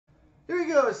Here we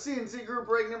go, CNC Group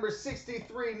break number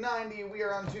 6390. We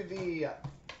are on to the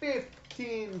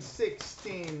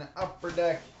 1516 Upper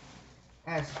Deck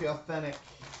SP Authentic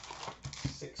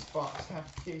 6-box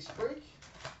half case break.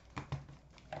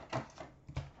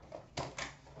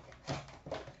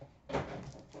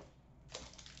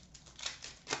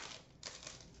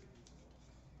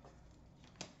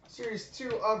 Series 2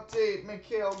 update,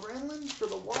 Mikhail Granlund for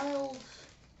the Wild.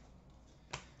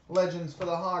 Legends for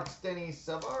the Hawks, Denny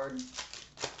Savard.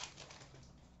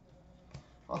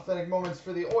 Authentic moments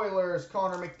for the Oilers,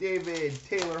 Connor McDavid,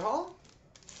 Taylor Hall.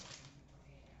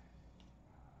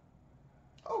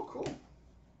 Oh, cool.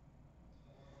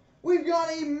 We've got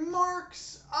a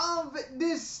Marks of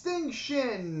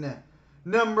Distinction.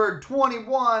 Number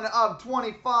 21 of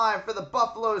 25 for the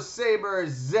Buffalo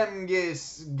Sabres,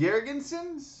 Zemgus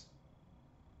Girgensons.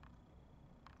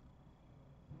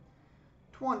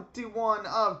 21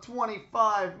 of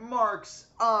 25 Marks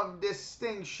of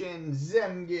Distinction,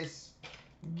 Zemgus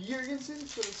Girgensons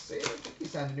for the Sabres. I think he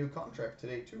signed a new contract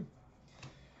today, too.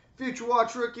 Future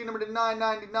Watch rookie number to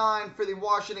 999 for the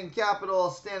Washington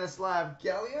Capitals, Stanislav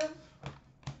Galiev.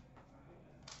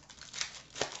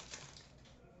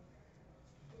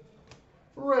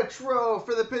 Retro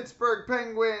for the Pittsburgh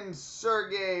Penguins,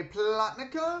 Sergei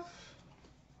Plotnikov.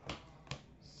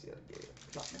 Sergei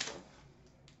Plotnikov.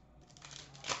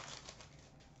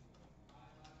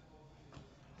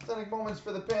 Authentic moments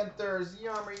for the Panthers,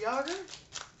 Jaromir Jagr.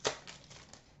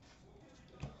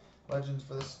 Legends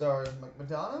for the Stars, Mike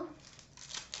Modano.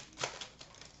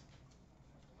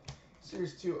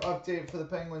 Series 2 update for the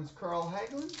Penguins, Carl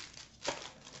Hagelin.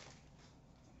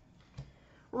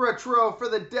 Retro for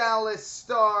the Dallas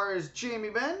Stars,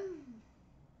 Jamie Benn.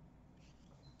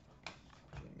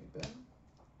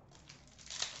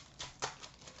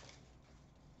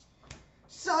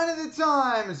 Sign of the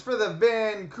Times for the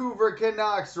Vancouver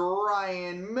Canucks,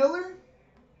 Ryan Miller.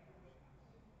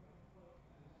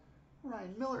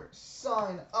 Ryan Miller,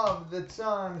 Sign of the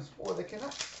Times for the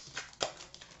Canucks.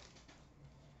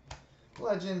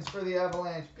 Legends for the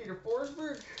Avalanche, Peter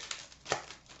Forsberg.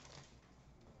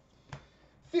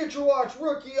 Future Watch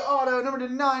rookie auto number to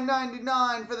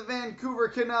 999 for the Vancouver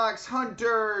Canucks,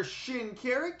 Hunter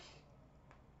Shinkaruk.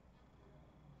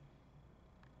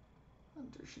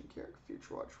 Hunter Shinkaruk,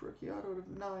 Future Watch rookie auto to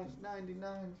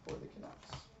 999 for the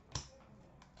Canucks.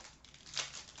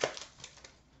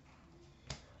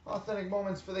 Authentic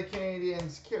moments for the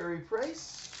Canadiens, Carey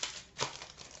Price.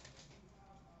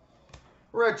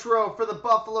 Retro for the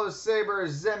Buffalo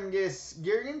Sabres, Zemgus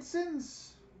Girgensons.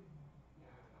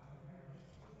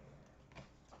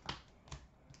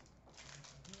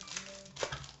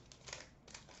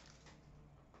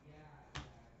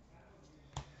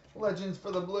 Legends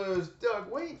for the Blues, Doug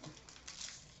Weight.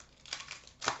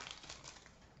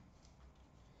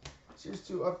 Series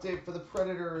 2 update for the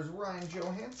Predators, Ryan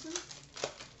Johansson.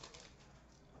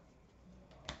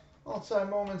 All-time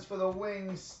moments for the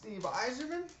Wings, Steve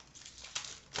Yzerman.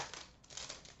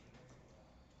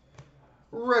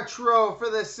 Retro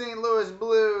for the St. Louis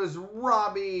Blues,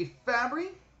 Robbie Fabry.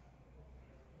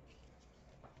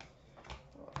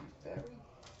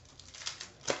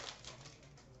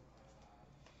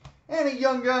 And a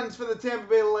Young Guns for the Tampa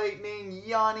Bay Lightning,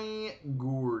 Yanni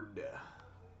Gourde.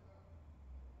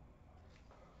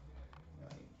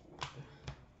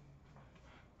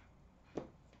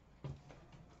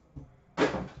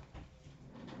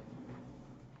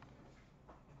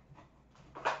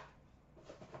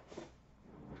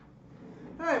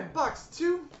 All right, box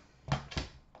 2.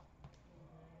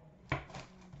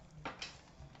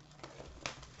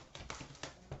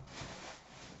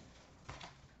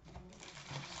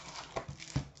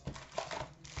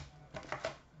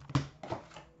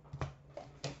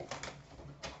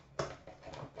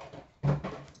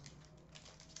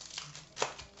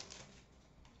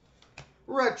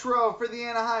 Retro for the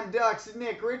Anaheim Ducks,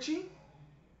 Nick Ritchie.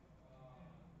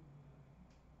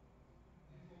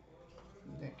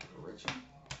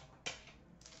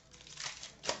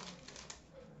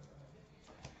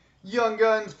 Young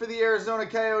Guns for the Arizona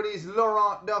Coyotes,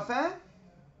 Laurent Dauphin.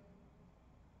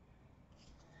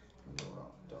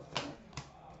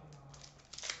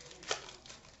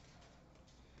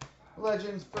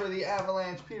 Legends for the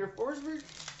Avalanche, Peter Forsberg.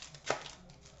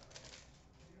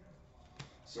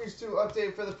 Series 2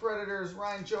 update for the Predators,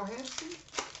 Ryan Johansson.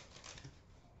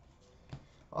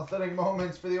 Authentic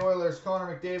moments for the Oilers,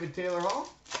 Connor McDavid, Taylor Hall.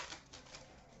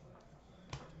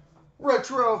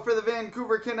 Retro for the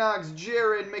Vancouver Canucks,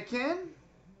 Jared McCann.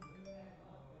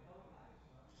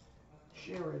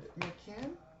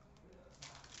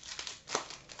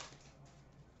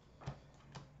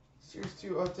 Series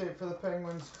 2 update for the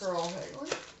Penguins, Carl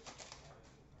Hagelin.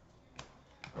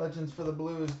 Legends for the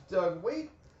Blues, Doug Waite.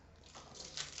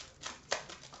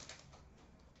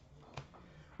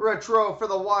 Retro for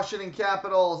the Washington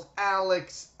Capitals,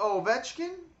 Alex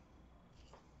Ovechkin.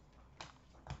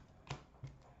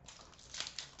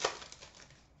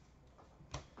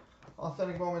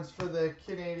 Authentic Moments for the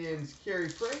Canadiens, Carey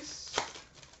Price.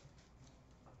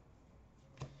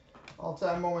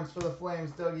 All-Time Moments for the Flames,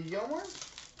 Dougie Gilmour.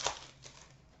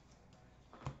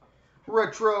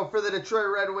 Retro for the Detroit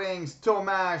Red Wings,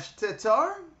 Tomas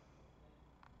Tatar.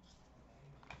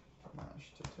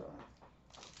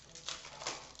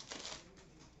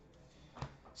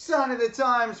 Sign of the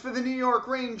Times for the New York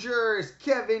Rangers,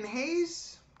 Kevin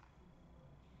Hayes.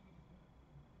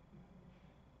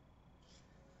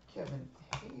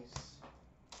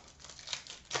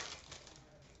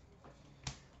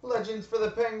 Legends for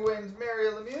the Penguins,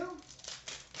 Mario Lemieux.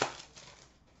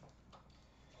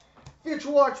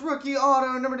 Future Watch Rookie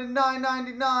Auto number to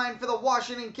 999 for the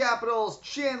Washington Capitals,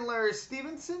 Chandler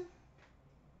Stevenson.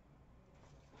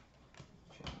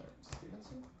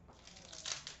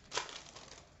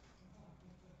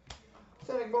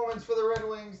 Authentic Moments for the Red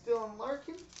Wings, Dylan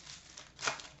Larkin.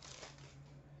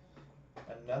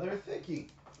 Another thickie.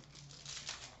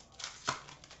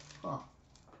 Huh.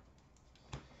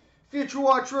 Future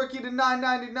Watch Rookie to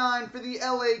 999 for the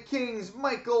LA Kings,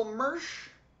 Michael Mersch.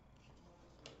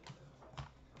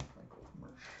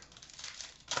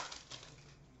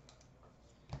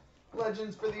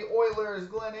 Legends for the Oilers,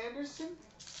 Glenn Anderson.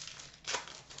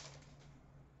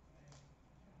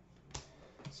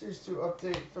 Series 2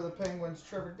 update for the Penguins,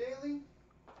 Trevor Daley.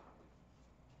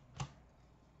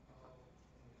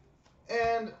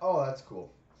 And, oh, that's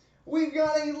cool. We've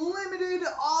got a limited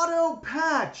auto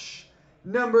patch,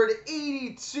 numbered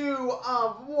 82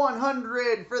 of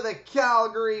 100 for the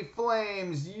Calgary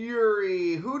Flames,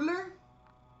 Yuri Hoodler.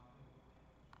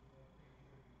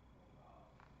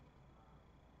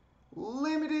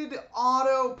 Limited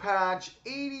auto patch,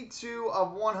 82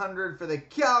 of 100 for the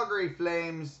Calgary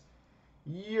Flames,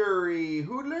 Yuri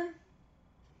Hoodler.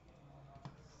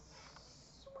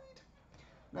 Sweet.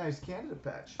 Nice Canada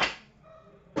patch.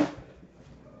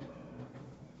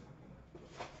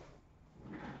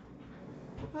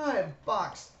 All right,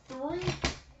 box 3.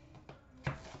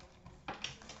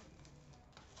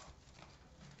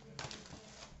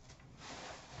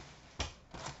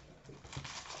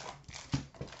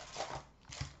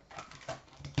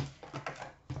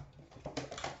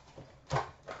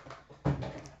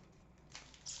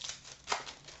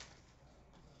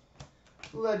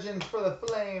 Legends for the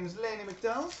Flames, Laney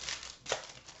McDonald.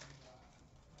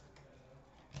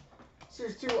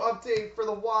 Series 2 update for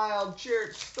the Wild,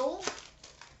 Jarrett Stoll.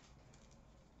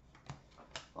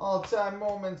 All-time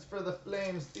moments for the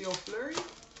Flames, Theo Fleury.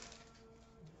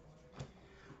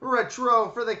 Retro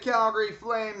for the Calgary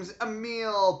Flames,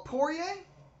 Emile Poirier.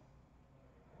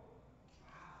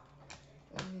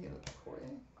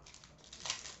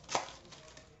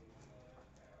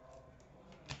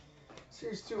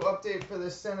 Series 2 update for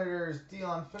the Senators,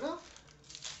 Dion Phaneuf.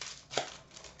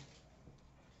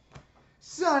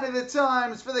 Sign of the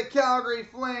Times for the Calgary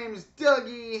Flames,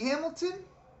 Dougie Hamilton.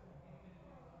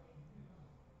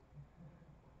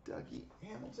 Dougie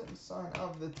Hamilton, sign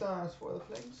of the Times for the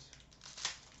Flames.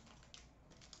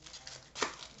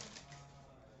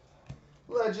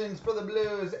 Legends for the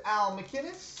Blues, Al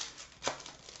McInnes.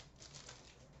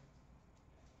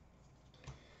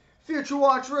 Future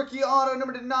Watch Rookie Auto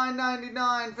number to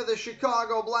 999 for the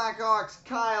Chicago Blackhawks,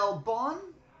 Kyle Bond.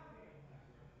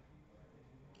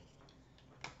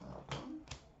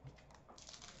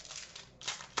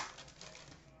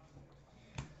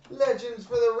 Legends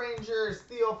for the Rangers,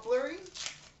 Theo Fleury.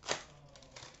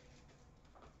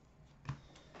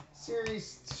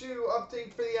 Series 2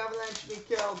 update for the Avalanche,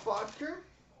 Mikhail Bodker.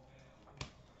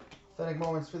 Authentic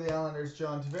moments for the Islanders,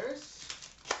 John Tavares.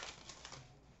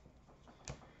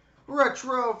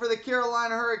 Retro for the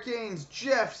Carolina Hurricanes,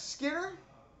 Jeff Skinner.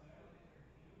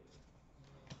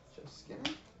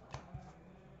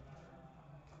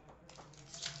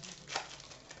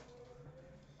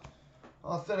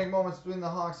 Authentic moments between the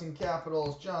Hawks and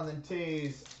Capitals, Jonathan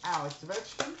Toews, Alex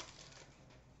Ovechkin.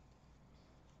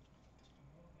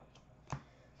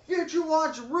 Future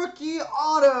Watch Rookie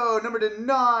Auto, number to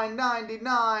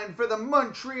 999 for the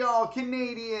Montreal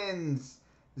Canadiens,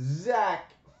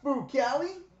 Zach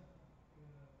Fucale.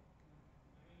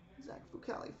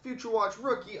 Future Watch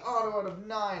Rookie Auto out of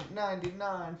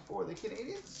 999 for the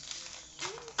Canadiens.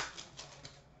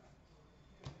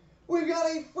 We've got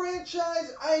a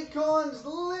Franchise Icons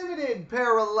Limited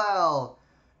Parallel,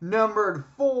 numbered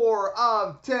 4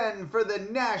 of 10 for the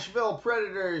Nashville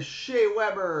Predators, Shea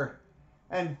Weber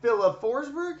and Philip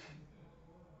Forsberg.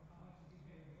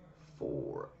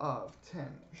 4 of 10.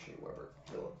 Shea Weber,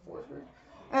 Philip Forsberg.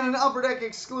 And an Upper Deck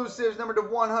exclusives, number to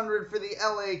 100 for the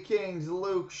LA Kings,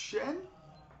 Luke Shen.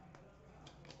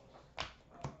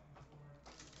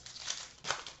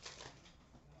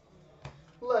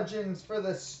 Legends for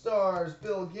the Stars,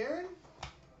 Bill Guerin.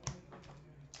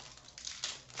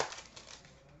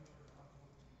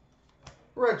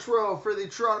 Retro for the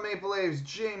Toronto Maple Leafs,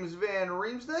 James Van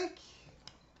Riemsdyk.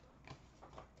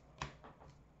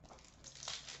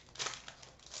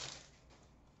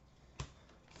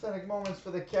 Authentic Moments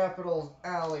for the Capitals,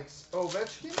 Alex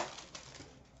Ovechkin.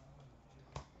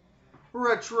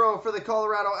 Retro for the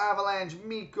Colorado Avalanche,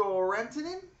 Mikko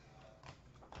Rantanen.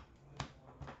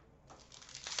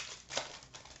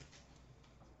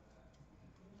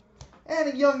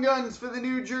 And Young Guns for the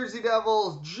New Jersey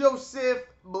Devils, Joseph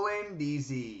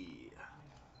Blandisi.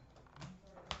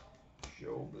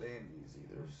 Joe Blandisi.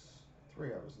 There's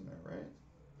 3 hours in there, right?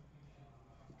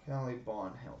 Kelly,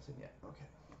 Bond, Hamilton. Yeah, okay.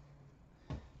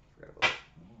 Forgot about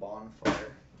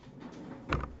Bonfire.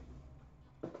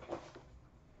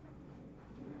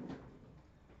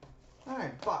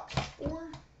 Alright, box 4.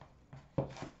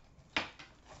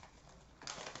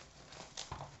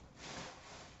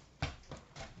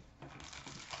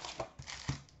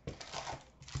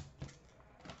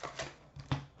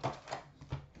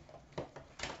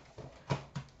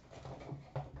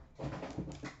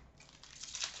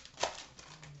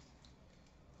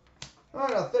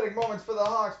 Alright, Authentic Moments for the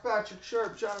Hawks, Patrick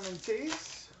Sharp, Jonathan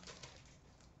Tays.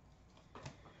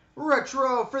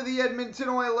 Retro for the Edmonton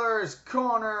Oilers,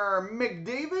 Connor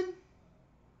McDavid.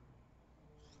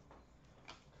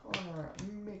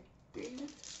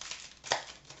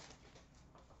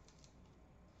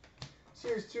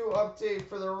 Series 2 update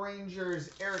for the Rangers,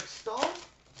 Eric Stahl.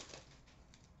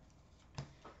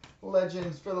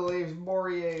 Legends for the Leafs,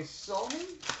 Borje Salmon.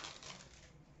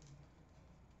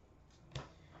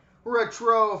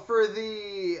 Retro for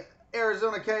the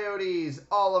Arizona Coyotes,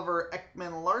 Oliver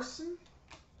Ekman-Larsson.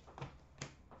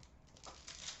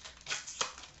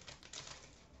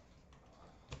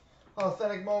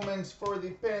 Authentic Moments for the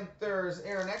Panthers,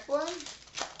 Aaron Ekblad.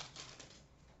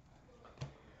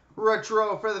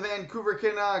 Retro for the Vancouver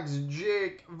Canucks,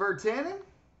 Jake Virtanen.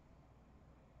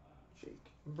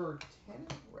 Retro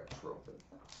for the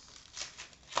Canucks.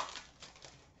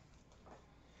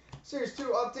 Series 2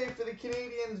 update for the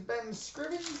Canadiens, Ben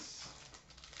Scrivens.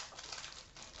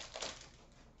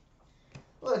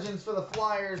 Legends for the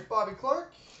Flyers, Bobby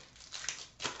Clark.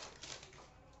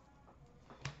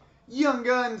 Young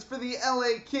Guns for the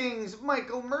LA Kings,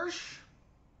 Michael Mersch.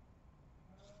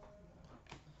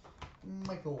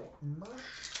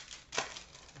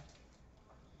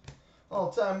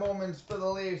 All-time moments for the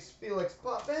Leafs, Felix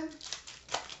Potvin.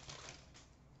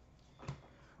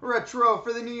 Retro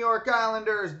for the New York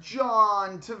Islanders,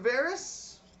 John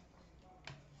Tavares.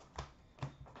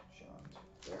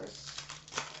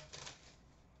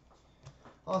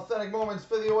 Authentic moments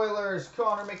for the Oilers,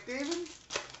 Connor McDavid.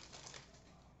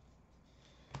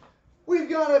 We've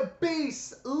got a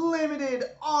base limited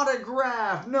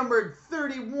autograph, numbered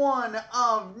 31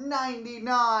 of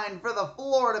 99 for the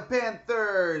Florida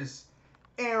Panthers,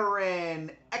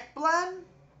 Aaron Ekblad.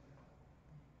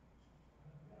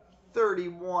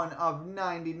 31 of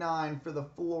 99 for the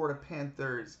Florida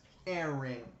Panthers,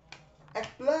 Aaron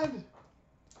Ekblad.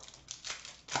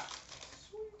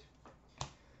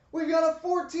 We got a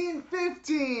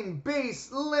 14/15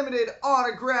 base limited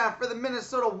autograph for the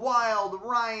Minnesota Wild,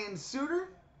 Ryan Suter.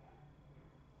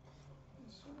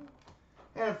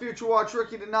 And a Future Watch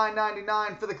rookie to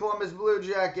 9.99 for the Columbus Blue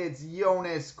Jackets,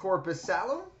 Jonas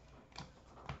Korpisalo.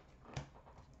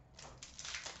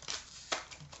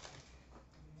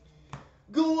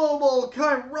 Global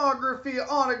Chirography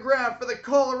autograph for the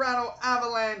Colorado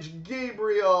Avalanche,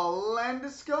 Gabriel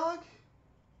Landeskog.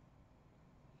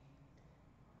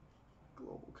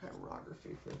 Global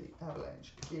Chirography for the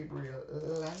Avalanche, Gabriel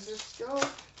Landeskog.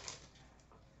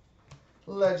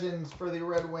 Legends for the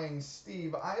Red Wings,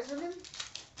 Steve Yzerman.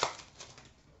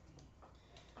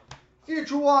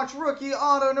 Future Watch rookie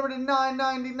auto number to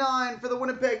 9.99 for the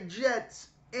Winnipeg Jets,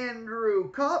 Andrew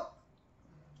Cup.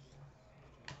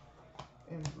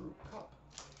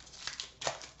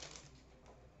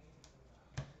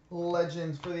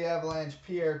 Legends for the Avalanche,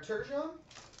 Pierre Turgeon.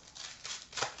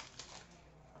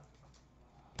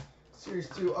 Series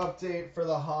 2 update for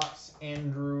the Hawks,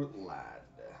 Andrew Ladd.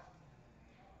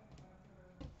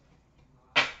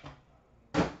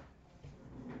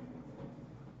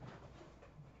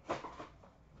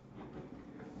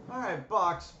 All right,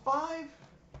 box 5.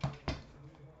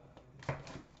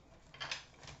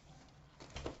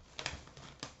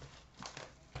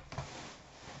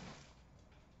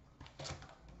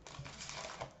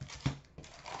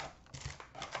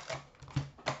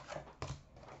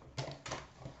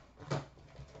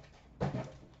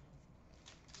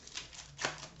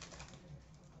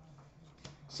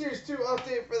 Series 2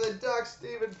 update for the Ducks,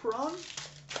 David Perron.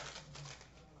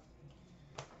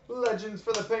 Legends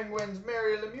for the Penguins,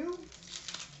 Mary Lemieux.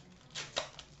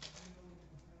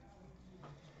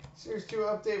 Series 2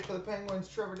 update for the Penguins,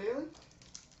 Trevor Daley.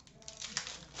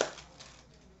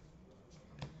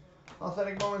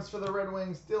 Authentic moments for the Red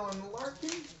Wings, Dylan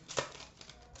Larkin.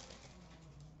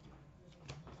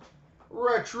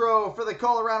 Retro for the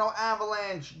Colorado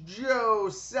Avalanche, Joe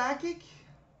Sakic.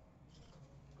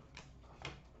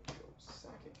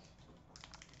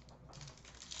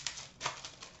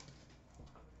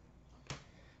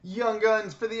 Young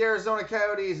Guns for the Arizona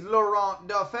Coyotes, Laurent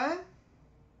Dauphin.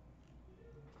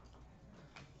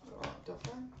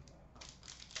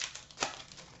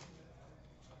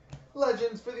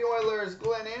 Legends for the Oilers,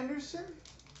 Glenn Anderson.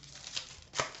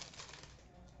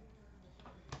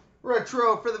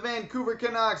 Retro for the Vancouver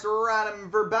Canucks, Radim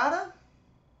Verbata.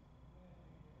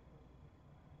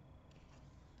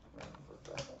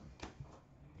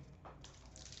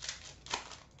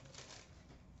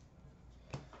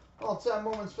 All-time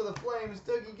moments for the Flames,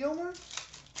 Dougie Gilmour.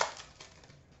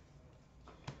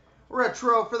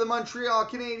 Retro for the Montreal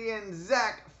Canadiens,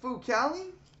 Zach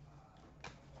Fucale.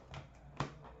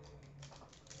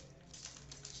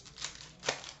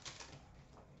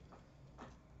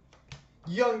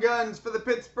 Young Guns for the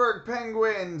Pittsburgh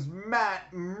Penguins,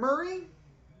 Matt Murray.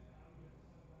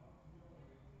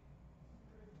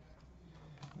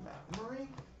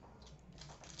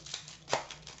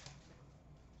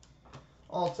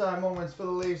 All-time moments for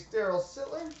the Leafs, Daryl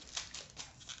Sittler.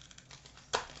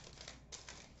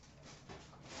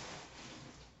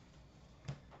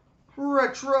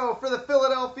 Retro for the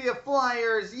Philadelphia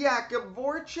Flyers, Jakub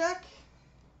Voracek.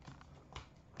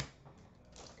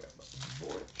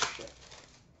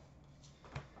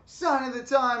 Sign of the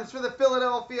Times for the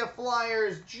Philadelphia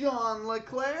Flyers, John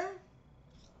LeClair.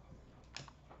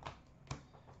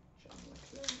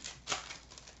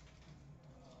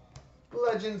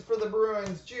 Legends for the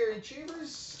Bruins, Jerry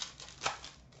Cheevers.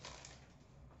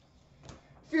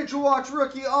 Future Watch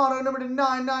rookie auto number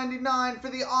 /999 for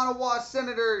the Ottawa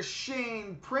Senators,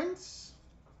 Shane Prince.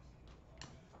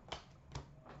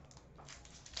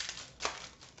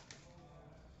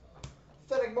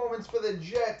 Authentic moments for the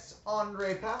Jets,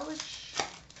 Andre Pavlich.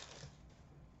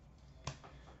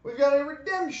 We've got a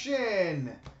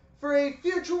redemption for a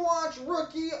Future Watch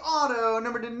rookie auto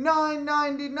number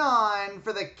 /999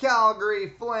 for the Calgary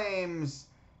Flames,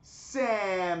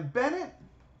 Sam Bennett.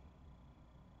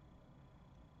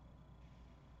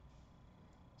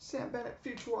 Sam Bennett,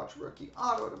 Future Watch rookie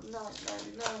auto to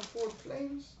 /999 for the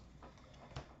Flames.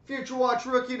 Future Watch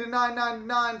rookie to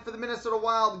 /999 for the Minnesota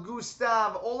Wild,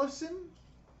 Gustav Olofsson.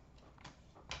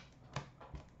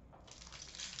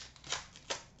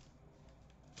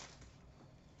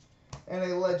 And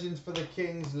a Legends for the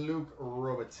Kings, Luke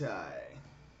Robitaille.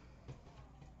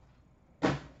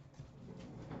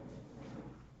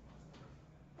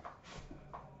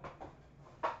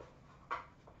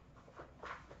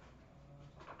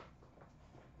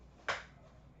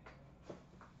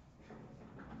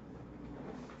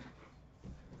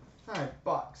 All right,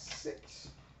 box 6.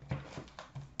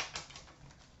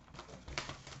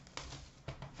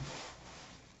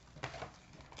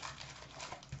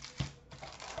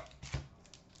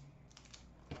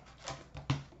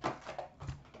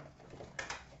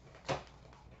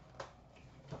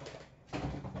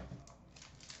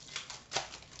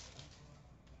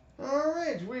 All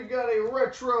right, we've got a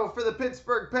retro for the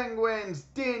Pittsburgh Penguins,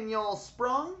 Daniel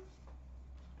Sprong.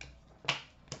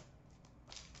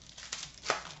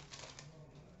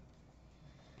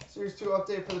 Series 2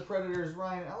 update for the Predators,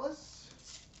 Ryan Ellis.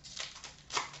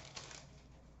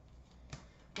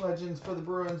 Legends for the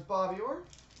Bruins, Bobby Orr.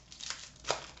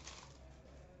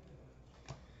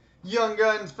 Young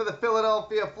Guns for the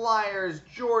Philadelphia Flyers,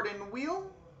 Jordan Wheel.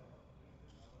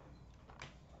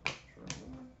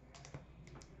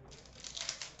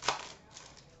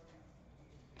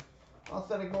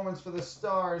 Authentic moments for the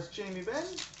Stars, Jamie Benn.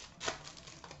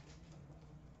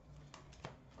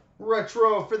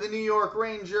 Retro for the New York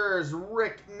Rangers,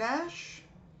 Rick Nash.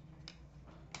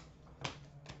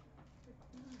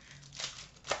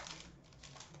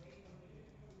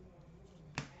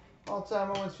 All-time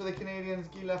moments for the Canadiens,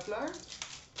 Guy Lafleur.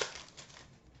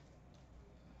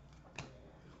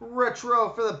 Retro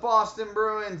for the Boston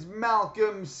Bruins,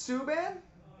 Malcolm Subban.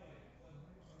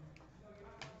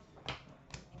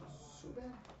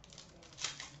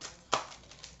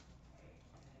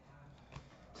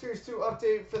 Series 2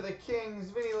 update for the Kings,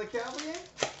 Vinny LeCavalier.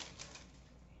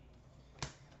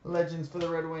 Legends for the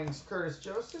Red Wings, Curtis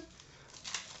Joseph.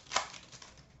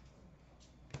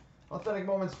 Authentic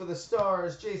moments for the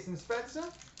Stars, Jason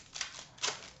Spezza.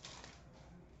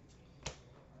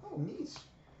 Oh, neat.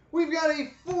 We've got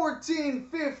a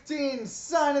 14-15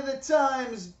 Sign of the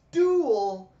Times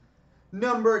duel.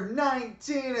 Number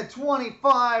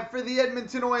 19/25 for the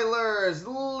Edmonton Oilers,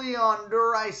 Leon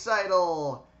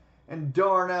Draisaitl and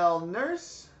Darnell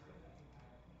Nurse.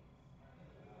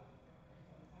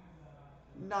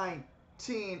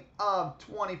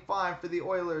 19/25 for the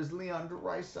Oilers, Leon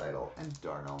Draisaitl and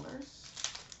Darnell Nurse.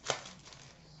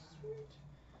 Sweet.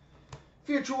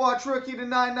 Future Watch rookie to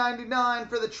 9.99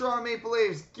 for the Toronto Maple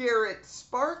Leafs, Garrett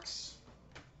Sparks.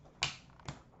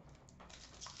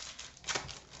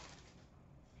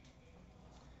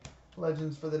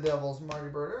 Legends for the Devils, Marty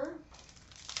Berter.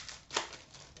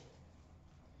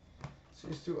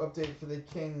 Series 2 update for the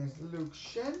Kings, Luke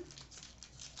Shen.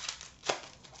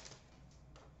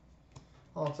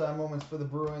 All-time moments for the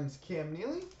Bruins, Cam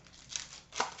Neely.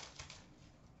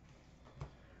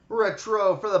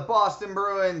 Retro for the Boston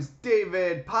Bruins,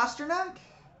 David Pastrnak.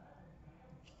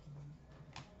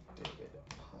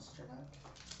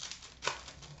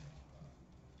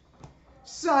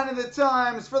 Sign of the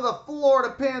Times for the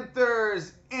Florida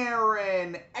Panthers,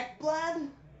 Aaron Ekblad.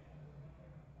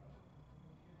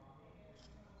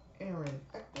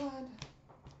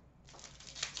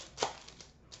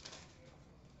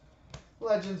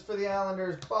 Legends for the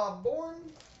Islanders, Bob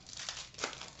Bourne.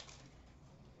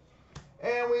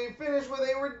 And we finish with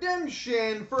a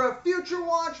redemption for a Future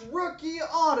Watch rookie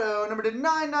auto, number to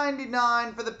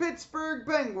 9.99 for the Pittsburgh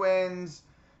Penguins,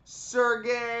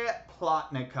 Sergei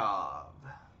Plotnikov.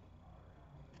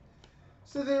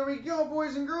 So there we go,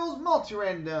 boys and girls.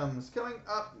 Multi-randoms coming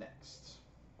up next.